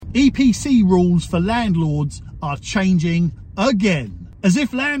EPC rules for landlords are changing again. As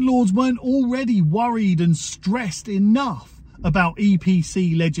if landlords weren't already worried and stressed enough about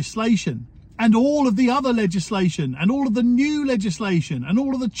EPC legislation and all of the other legislation and all of the new legislation and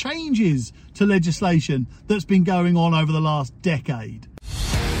all of the changes to legislation that's been going on over the last decade.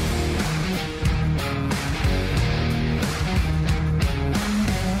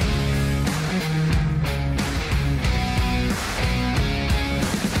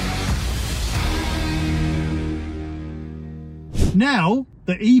 Now,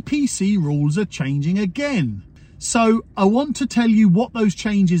 the EPC rules are changing again. So I want to tell you what those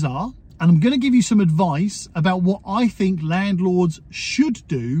changes are, and I'm going to give you some advice about what I think landlords should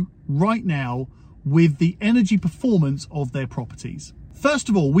do right now with the energy performance of their properties. First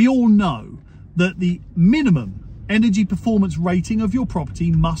of all, we all know that the minimum energy performance rating of your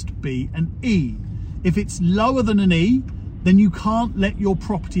property must be an E. If it's lower than an E, then you can't let your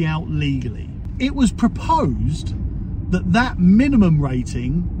property out legally. It was proposed that minimum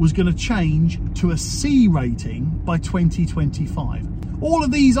rating was going to change to a C rating by 2025. All of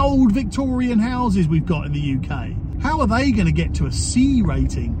these old Victorian houses we've got in the UK, how are they going to get to a C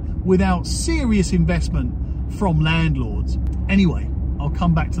rating without serious investment from landlords? Anyway, I'll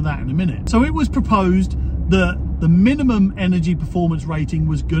come back to that in a minute. So it was proposed that the minimum energy performance rating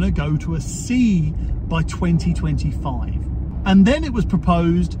was going to go to a C by 2025. And then it was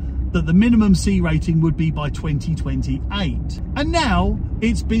proposed that the minimum C rating would be by 2028. And now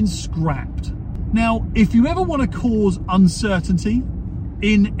it's been scrapped. Now, if you ever want to cause uncertainty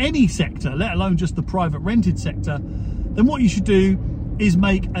in any sector, let alone just the private rented sector, then what you should do is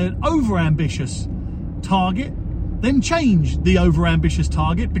make an overambitious target, then change the overambitious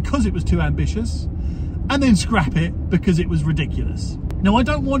target because it was too ambitious, and then scrap it because it was ridiculous. Now, I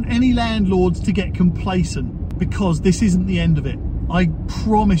don't want any landlords to get complacent because this isn't the end of it. I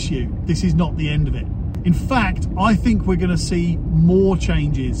promise you, this is not the end of it. In fact, I think we're going to see more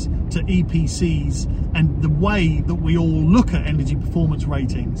changes to EPCs and the way that we all look at energy performance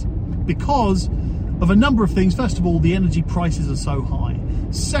ratings because of a number of things. First of all, the energy prices are so high.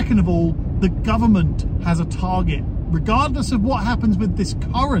 Second of all, the government has a target. Regardless of what happens with this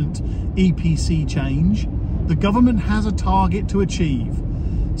current EPC change, the government has a target to achieve.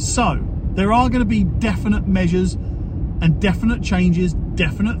 So there are going to be definite measures and definite changes,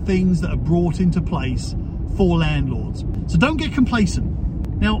 definite things that are brought into place for landlords. So don't get complacent.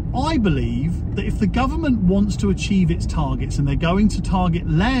 Now, I believe that if the government wants to achieve its targets and they're going to target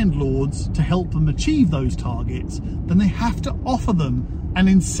landlords to help them achieve those targets, then they have to offer them an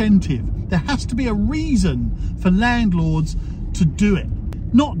incentive. There has to be a reason for landlords to do it.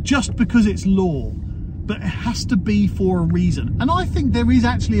 Not just because it's law, but it has to be for a reason. And I think there is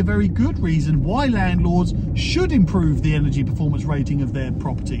actually a very good reason why landlords should improve the energy performance rating of their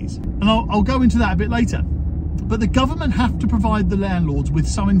properties. And I'll go into that a bit later. But the government have to provide the landlords with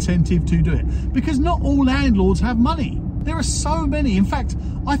some incentive to do it because not all landlords have money. There are so many. In fact,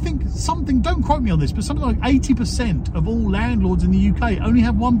 I think don't quote me on this, but something like 80% of all landlords in the UK only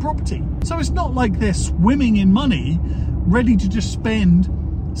have one property. So it's not like they're swimming in money, ready to just spend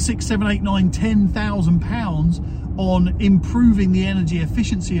 £6,000, £7,000, £8,000, £9,000, £10,000 on improving the energy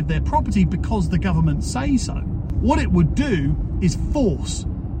efficiency of their property because the government say so. What it would do is force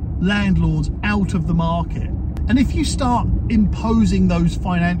landlords out of the market. And if you start imposing those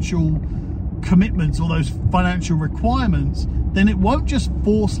financial commitments or those financial requirements, then it won't just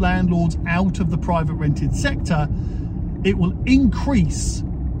force landlords out of the private rented sector, it will increase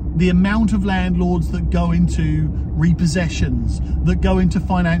the amount of landlords that go into repossessions, that go into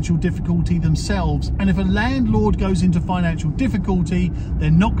financial difficulty themselves. And if a landlord goes into financial difficulty,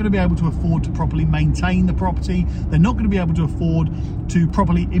 they're not going to be able to afford to properly maintain the property. They're not going to be able to afford to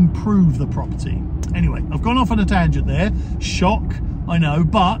properly improve the property. Anyway, I've gone off on a tangent there. Shock, I know,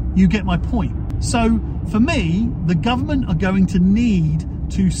 but you get my point. So for me, the government are going to need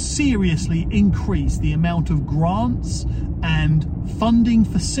to seriously increase the amount of grants and funding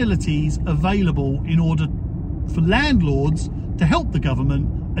facilities available in order for landlords to help the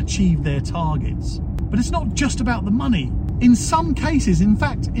government achieve their targets. But it's not just about the money. In some cases, in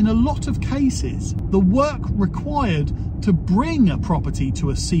fact, in a lot of cases, the work required to bring a property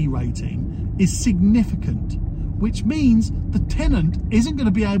to a C rating is significant, which means the tenant isn't going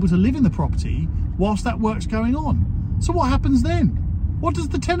to be able to live in the property whilst that work's going on. So what happens then? What does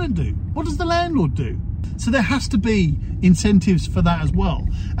the tenant do? What does the landlord do? So there has to be incentives for that as well.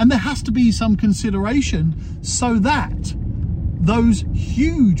 And there has to be some consideration so that those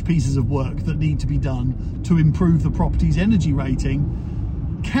huge pieces of work that need to be done to improve the property's energy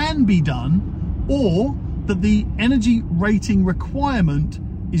rating can be done, or that the energy rating requirement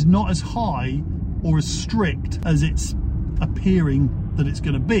is not as high or as strict as it's appearing that it's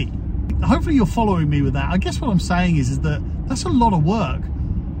going to be. Hopefully you're following me with that. I guess what I'm saying is that that's a lot of work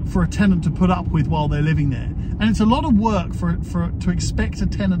for a tenant to put up with while they're living there. And it's a lot of work to expect a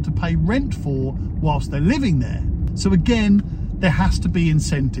tenant to pay rent for whilst they're living there. So again, there has to be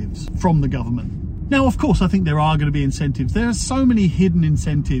incentives from the government. Now, of course, I think there are going to be incentives. There are so many hidden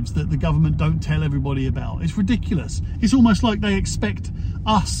incentives that the government don't tell everybody about. It's ridiculous. It's almost like they expect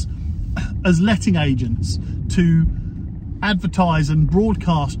us as letting agents to advertise and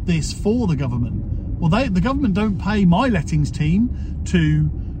broadcast this for the government. Well, the government don't pay my lettings team to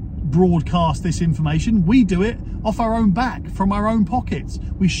broadcast this information. We do it off our own back, from our own pockets.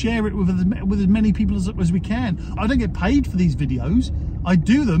 We share it with as many people as we can. I don't get paid for these videos. I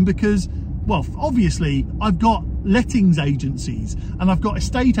do them because, well, obviously I've got lettings agencies and I've got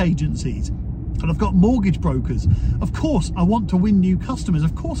estate agencies and I've got mortgage brokers. Of course I want to win new customers,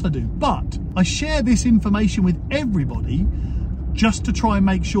 of course I do, but I share this information with everybody just to try and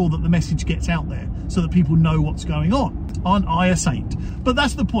make sure that the message gets out there so that people know what's going on. Aren't I a saint? But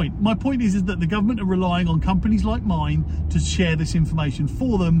that's the point. My point is that the government are relying on companies like mine to share this information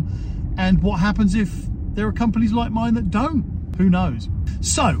for them. And what happens if there are companies like mine that don't? Who knows?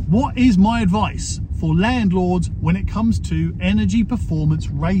 So what is my advice for landlords when it comes to energy performance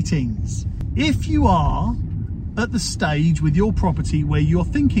ratings? If you are at the stage with your property where you're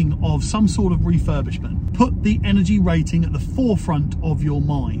thinking of some sort of refurbishment, put the energy rating at the forefront of your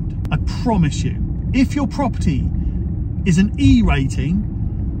mind. I promise you, if your property is an E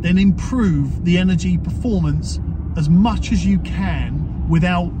rating, then improve the energy performance as much as you can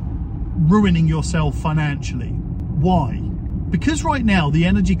without ruining yourself financially. Why? Because right now the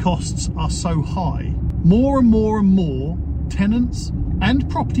energy costs are so high, more and more tenants and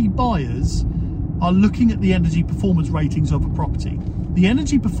property buyers are looking at the energy performance ratings of a property. The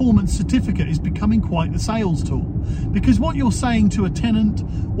energy performance certificate is becoming quite the sales tool, because what you're saying to a tenant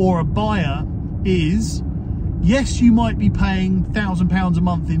or a buyer is, yes, you might be paying £1,000 a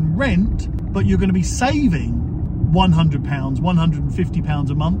month in rent, but you're going to be saving £100, £150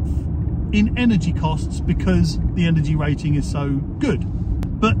 a month in energy costs because the energy rating is so good.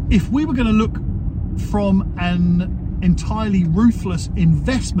 But if we were going to look from an entirely ruthless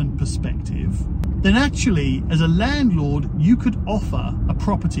investment perspective, then actually as a landlord you could offer a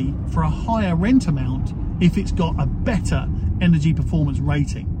property for a higher rent amount if it's got a better energy performance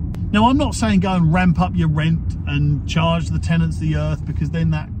rating. Now, I'm not saying go and ramp up your rent and charge the tenants the earth, because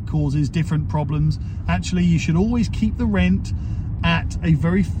then that causes different problems. Actually, you should always keep the rent at a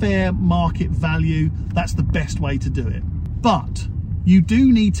very fair market value. That's the best way to do it. But you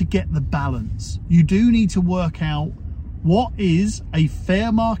do need to get the balance. You do need to work out what is a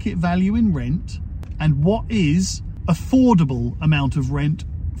fair market value in rent and what is affordable amount of rent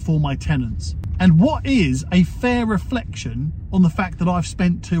for my tenants, and what is a fair reflection on the fact that I've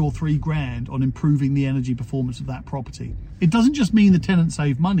spent 2 or 3 grand on improving the energy performance of that property. It doesn't just mean the tenants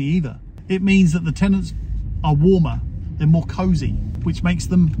save money either. It means that the tenants are warmer, they're more cozy, which makes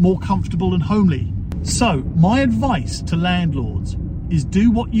them more comfortable and homely. So my advice to landlords is do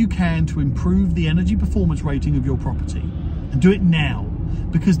what you can to improve the energy performance rating of your property, and do it now,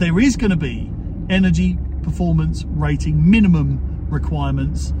 because there is going to be energy performance rating minimum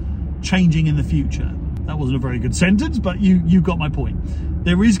requirements changing in the future. That wasn't a very good sentence, but you got my point.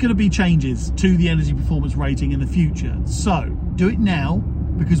 There is going to be changes to the energy performance rating in the future. So do it now,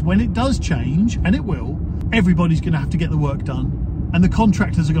 because when it does change, and it will, everybody's going to have to get the work done, and the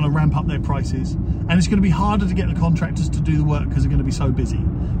contractors are going to ramp up their prices, and it's going to be harder to get the contractors to do the work because they're going to be so busy.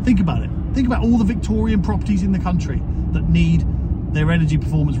 Think about it. Think about all the Victorian properties in the country that need their energy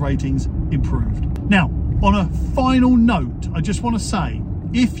performance ratings improved. Now, on a final note, I just want to say,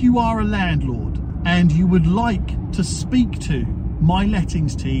 if you are a landlord and you would like to speak to my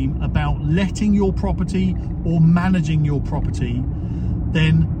lettings team about letting your property or managing your property,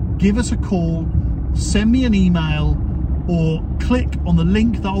 then give us a call, send me an email, or click on the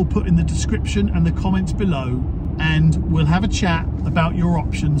link that I'll put in the description and the comments below, and we'll have a chat about your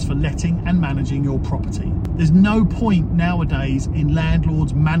options for letting and managing your property. There's no point nowadays in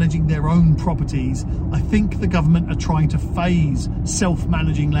landlords managing their own properties. I think the government are trying to phase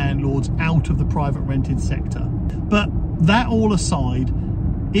self-managing landlords out of the private rented sector. But that all aside,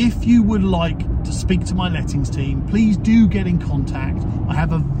 if you would like to speak to my lettings team, please do get in contact. I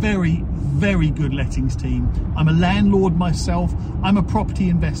have a very, very good lettings team. I'm a landlord myself, I'm a property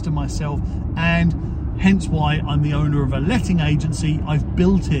investor myself, and hence why I'm the owner of a letting agency. I've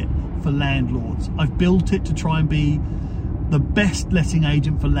built it for landlords. I've built it to try and be the best letting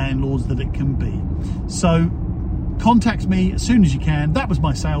agent for landlords that it can be. So Contact me as soon as you can. That was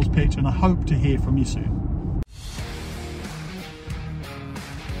my sales pitch, and I hope to hear from you soon.